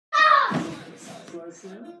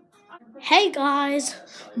Hey guys,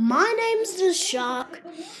 my name's the Shark,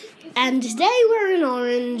 and today we're in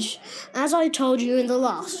orange, as I told you in the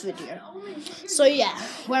last video. So yeah,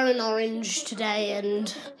 we're in orange today,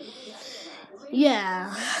 and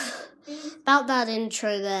yeah, about that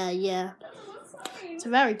intro there, yeah. It's a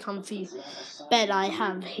very comfy bed I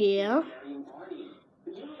have here.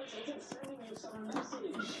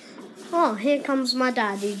 Oh, here comes my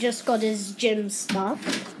dad. He just got his gym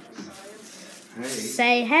stuff. Hey.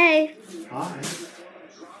 Say hey. Hi.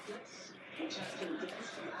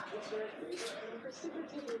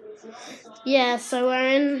 Yeah, so we're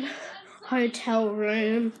in hotel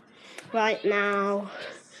room right now.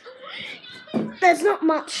 There's not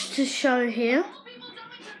much to show here.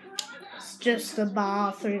 It's just the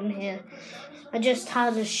bathroom here. I just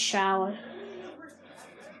had a shower.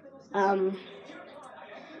 No.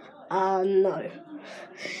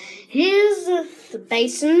 Here's the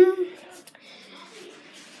basin.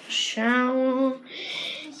 Shower.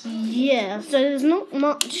 Yeah, so there's not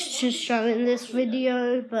much to show in this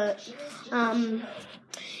video, but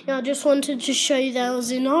yeah, I just wanted to show you that I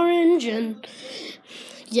was in orange, and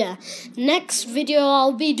yeah, next video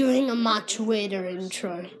I'll be doing a much weirder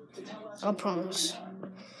intro, I promise.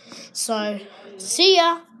 So, see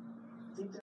ya!